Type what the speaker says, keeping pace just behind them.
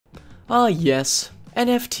Ah yes,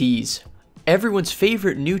 NFTs. Everyone's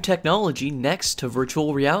favorite new technology next to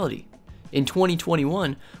virtual reality. In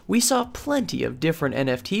 2021, we saw plenty of different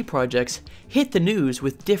NFT projects hit the news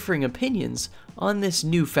with differing opinions on this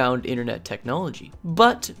newfound internet technology.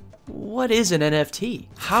 But what is an NFT?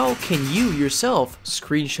 How can you yourself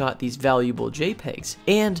screenshot these valuable JPEGs?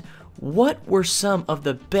 And what were some of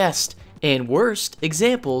the best and worst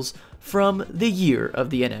examples from the year of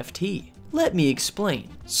the NFT? Let me explain.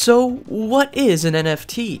 So, what is an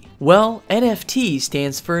NFT? Well, NFT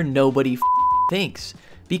stands for nobody thinks,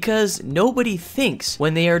 because nobody thinks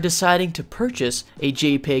when they are deciding to purchase a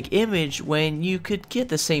JPEG image when you could get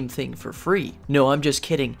the same thing for free. No, I'm just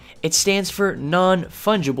kidding. It stands for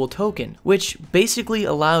non-fungible token, which basically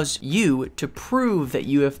allows you to prove that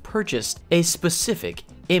you have purchased a specific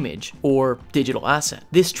image or digital asset.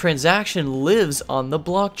 This transaction lives on the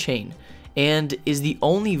blockchain and is the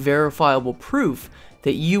only verifiable proof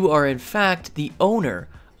that you are in fact the owner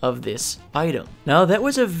of this item. Now that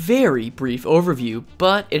was a very brief overview,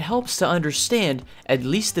 but it helps to understand at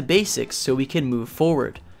least the basics so we can move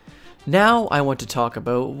forward. Now I want to talk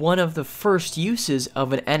about one of the first uses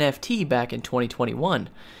of an NFT back in 2021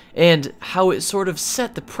 and how it sort of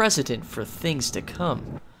set the precedent for things to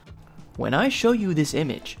come. When I show you this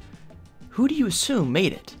image, who do you assume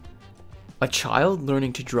made it? A child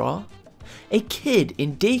learning to draw? A kid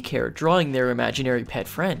in daycare drawing their imaginary pet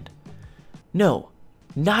friend? No,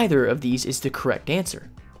 neither of these is the correct answer.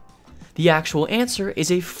 The actual answer is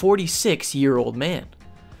a 46-year-old man.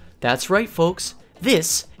 That's right, folks,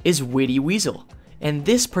 this is Witty Weasel, and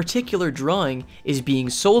this particular drawing is being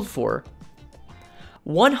sold for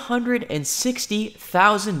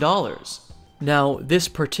 $160,000. Now, this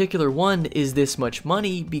particular one is this much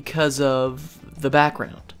money because of the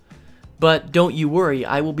background. But don't you worry,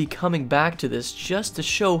 I will be coming back to this just to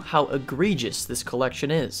show how egregious this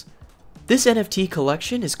collection is. This NFT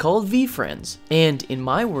collection is called veefriends, and in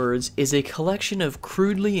my words, is a collection of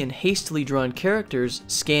crudely and hastily drawn characters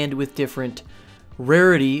scanned with different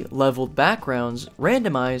rarity leveled backgrounds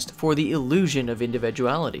randomized for the illusion of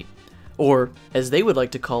individuality. Or, as they would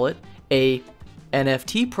like to call it, a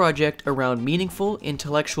NFT project around meaningful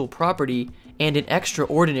intellectual property and an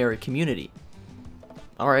extraordinary community.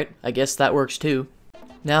 Alright, I guess that works too.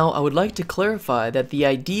 Now, I would like to clarify that the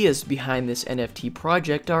ideas behind this NFT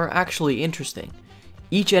project are actually interesting.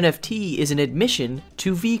 Each NFT is an admission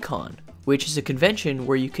to VCon, which is a convention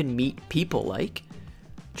where you can meet people like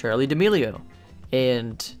Charlie D'Amelio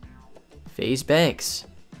and FaZe Banks.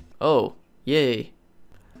 Oh, yay.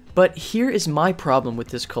 But here is my problem with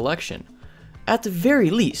this collection. At the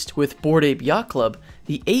very least, with Bored Ape Yacht Club,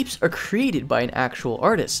 the apes are created by an actual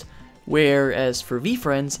artist, whereas for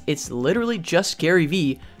veefriends, it's literally just Gary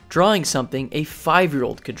Vee drawing something a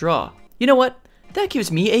 5-year-old could draw. You know what? That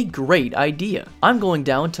gives me a great idea. I'm going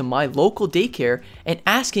down to my local daycare and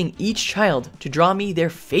asking each child to draw me their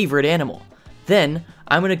favorite animal. Then,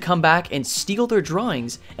 I'm going to come back and steal their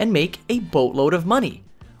drawings and make a boatload of money.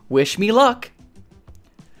 Wish me luck!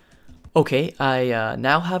 Okay, I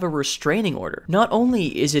now have a restraining order. Not only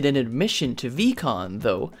is it an admission to VCon,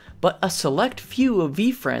 though, but a select few of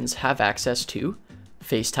veefriends have access to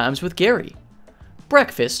FaceTimes with Gary,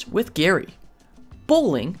 breakfast with Gary,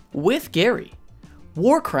 bowling with Gary,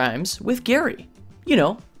 war crimes with Gary. You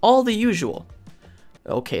know, all the usual.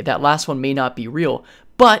 Okay, that last one may not be real,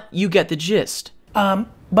 but you get the gist.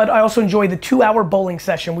 But I also enjoy the 2-hour bowling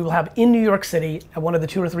session we will have in New York City at one of the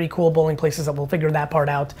 2 or 3 cool bowling places that we'll figure that part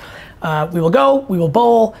out. We will go, we will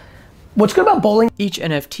bowl. What's good about bowling? Each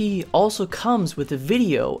NFT also comes with a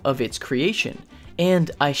video of its creation, and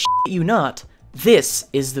I shit you not, this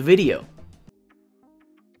is the video.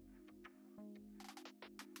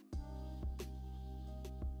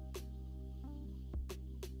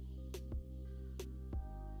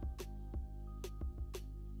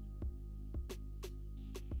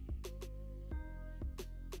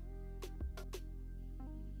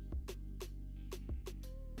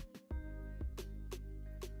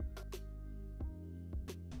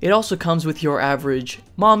 It also comes with your average,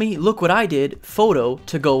 "Mommy, look what I did" photo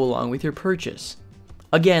to go along with your purchase.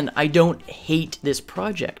 Again, I don't hate this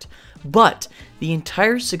project, but the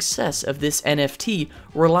entire success of this NFT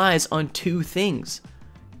relies on 2 things.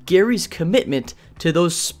 Gary's commitment to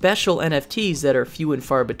those special NFTs that are few and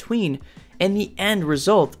far between, and the end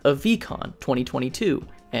result of VCon 2022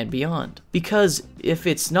 and beyond. Because if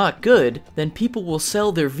it's not good, then people will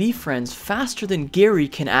sell their veefriends faster than Gary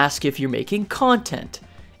can ask if you're making content.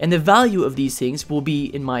 And the value of these things will be,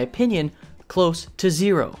 in my opinion, close to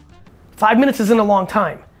 0. 5 minutes isn't a long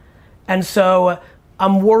time. And so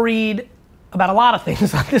I'm worried about a lot of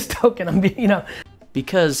things on this token.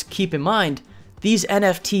 because keep in mind, these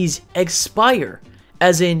NFTs expire,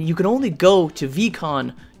 as in you can only go to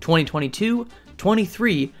VCon 2022,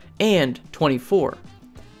 23, and 24.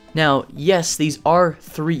 Now, yes, these are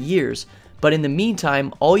 3 years, but in the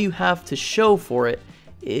meantime, all you have to show for it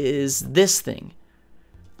is this thing.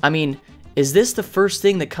 I mean, is this the first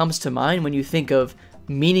thing that comes to mind when you think of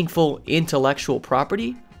meaningful intellectual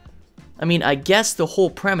property? I mean, I guess the whole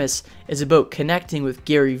premise is about connecting with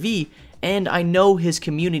Gary Vee, and I know his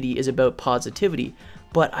community is about positivity,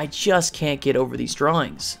 but I just can't get over these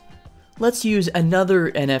drawings. Let's use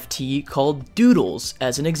another NFT called Doodles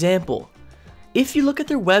as an example. If you look at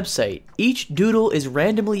their website, each doodle is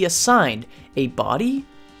randomly assigned a body,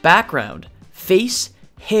 background, face,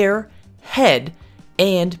 hair, head,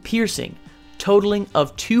 and piercing, totaling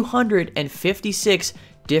of 256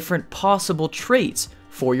 different possible traits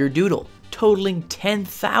for your doodle, totaling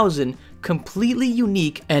 10,000 completely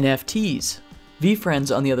unique NFTs.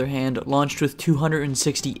 VeeFriends, on the other hand, launched with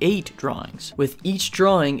 268 drawings, with each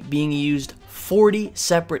drawing being used 40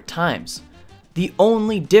 separate times. The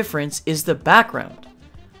only difference is the background.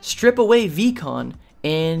 Strip away VCon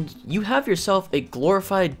and you have yourself a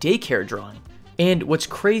glorified daycare drawing. And what's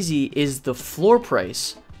crazy is the floor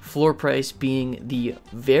price being the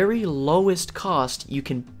very lowest cost you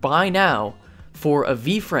can buy now for a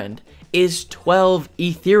VeeFriend is 12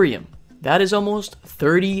 Ethereum. That is almost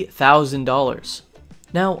 $30,000.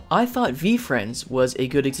 Now, I thought VeeFriends was a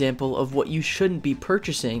good example of what you shouldn't be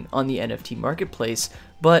purchasing on the NFT marketplace,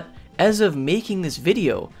 but as of making this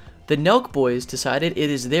video, the Nelk boys decided it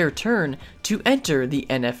is their turn to enter the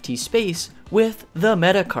NFT space with the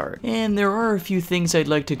metacard. And there are a few things I'd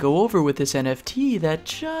like to go over with this NFT that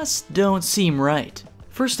just don't seem right.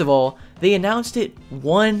 First of all, they announced it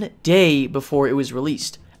 1 day before it was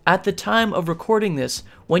released. At the time of recording this,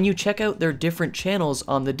 when you check out their different channels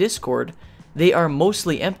on the Discord, they are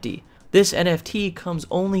mostly empty. This NFT comes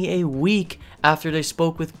only a week after they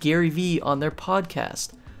spoke with Gary Vee on their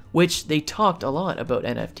podcast, which they talked a lot about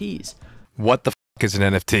NFTs. What the f is an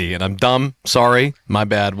NFT? And I'm dumb, sorry, my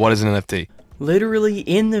bad. What is an NFT? Literally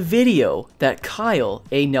in the video that Kyle,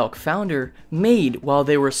 a Nelk founder, made while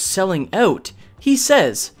they were selling out, he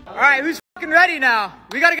says, "Alright, who's fucking ready now?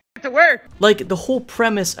 We gotta get to work." Like, the whole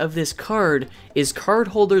premise of this card is card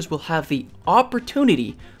holders will have the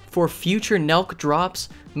opportunity for future Nelk drops,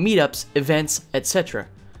 meetups, events, etc.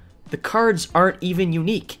 The cards aren't even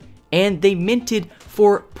unique, and they minted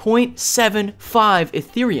for 0.75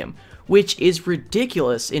 Ethereum, which is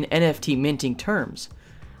ridiculous in NFT minting terms.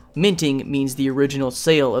 Minting means the original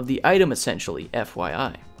sale of the item essentially,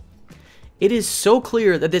 FYI. It is so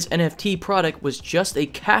clear that this NFT product was just a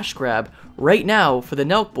cash grab right now for the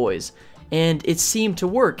Nelk boys, and it seemed to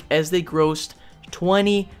work as they grossed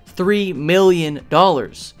 $23 million.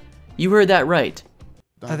 You heard that right.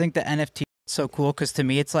 I think the NFT is so cool because to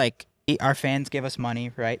me it's like our fans give us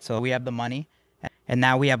money, right? So we have the money, and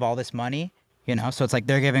now we have all this money, you know? So it's like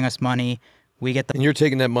they're giving us money, we get the... And you're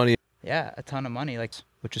taking that money. Yeah, a ton of money, like,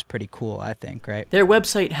 which is pretty cool, I think, right? Their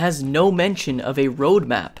website has no mention of a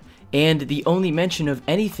roadmap, and the only mention of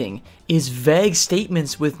anything is vague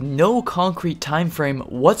statements with no concrete time frame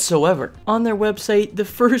whatsoever. On their website, the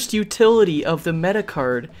first utility of the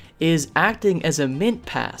metacard is acting as a mint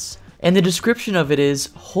pass, and the description of it is,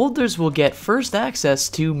 holders will get first access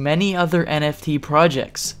to many other NFT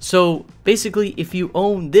projects. So basically, if you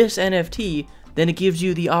own this NFT, then it gives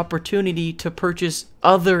you the opportunity to purchase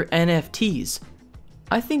other NFTs.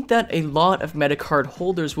 I think that a lot of metacard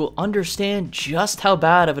holders will understand just how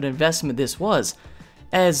bad of an investment this was,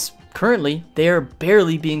 as currently they are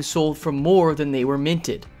barely being sold for more than they were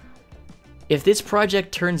minted. If this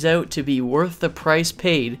project turns out to be worth the price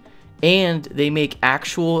paid, and they make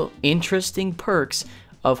actual interesting perks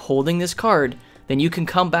of holding this card, then you can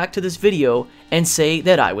come back to this video and say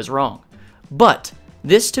that I was wrong. But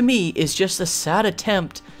this to me is just a sad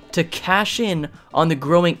attempt to cash in on the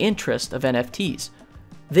growing interest of NFTs.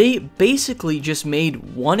 They basically just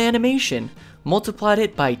made one animation, multiplied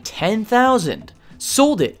it by 10,000,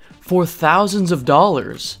 sold it for thousands of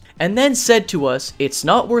dollars, and then said to us it's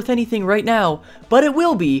not worth anything right now, but it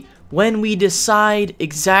will be when we decide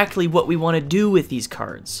exactly what we want to do with these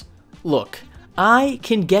cards. Look, I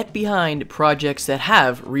can get behind projects that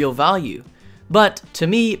have real value, but to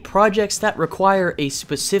me, projects that require a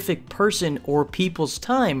specific person or people's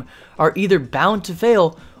time are either bound to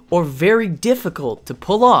fail or very difficult to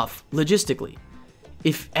pull off logistically.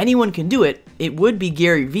 If anyone can do it, it would be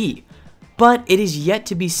Gary Vee, but it is yet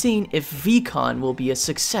to be seen if VCon will be a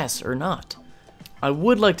success or not. I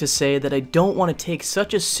would like to say that I don't want to take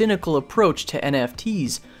such a cynical approach to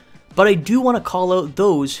NFTs, but I do want to call out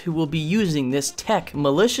those who will be using this tech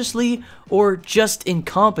maliciously or just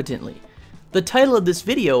incompetently. The title of this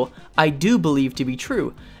video I do believe to be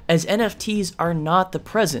true, as NFTs are not the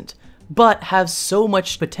present, but have so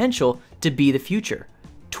much potential to be the future.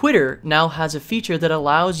 Twitter now has a feature that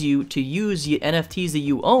allows you to use the NFTs that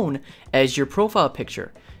you own as your profile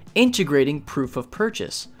picture, integrating proof of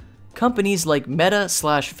purchase. Companies like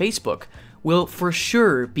Meta/Facebook will for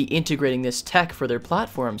sure be integrating this tech for their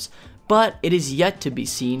platforms, but it is yet to be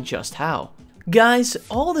seen just how. Guys,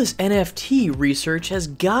 all this NFT research has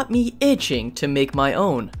got me itching to make my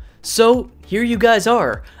own. So here you guys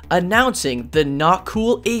are, announcing the Not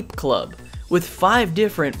Cool Ape Club, with 5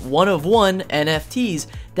 different one-of-one NFTs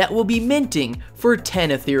that will be minting for 10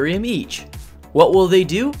 Ethereum each. What will they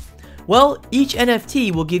do? Well, each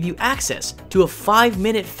NFT will give you access to a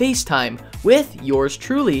 5-minute FaceTime with yours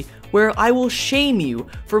truly, where I will shame you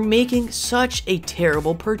for making such a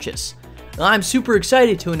terrible purchase. I'm super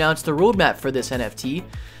excited to announce the roadmap for this NFT,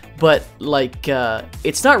 but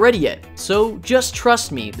it's not ready yet, so just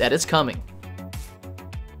trust me that it's coming.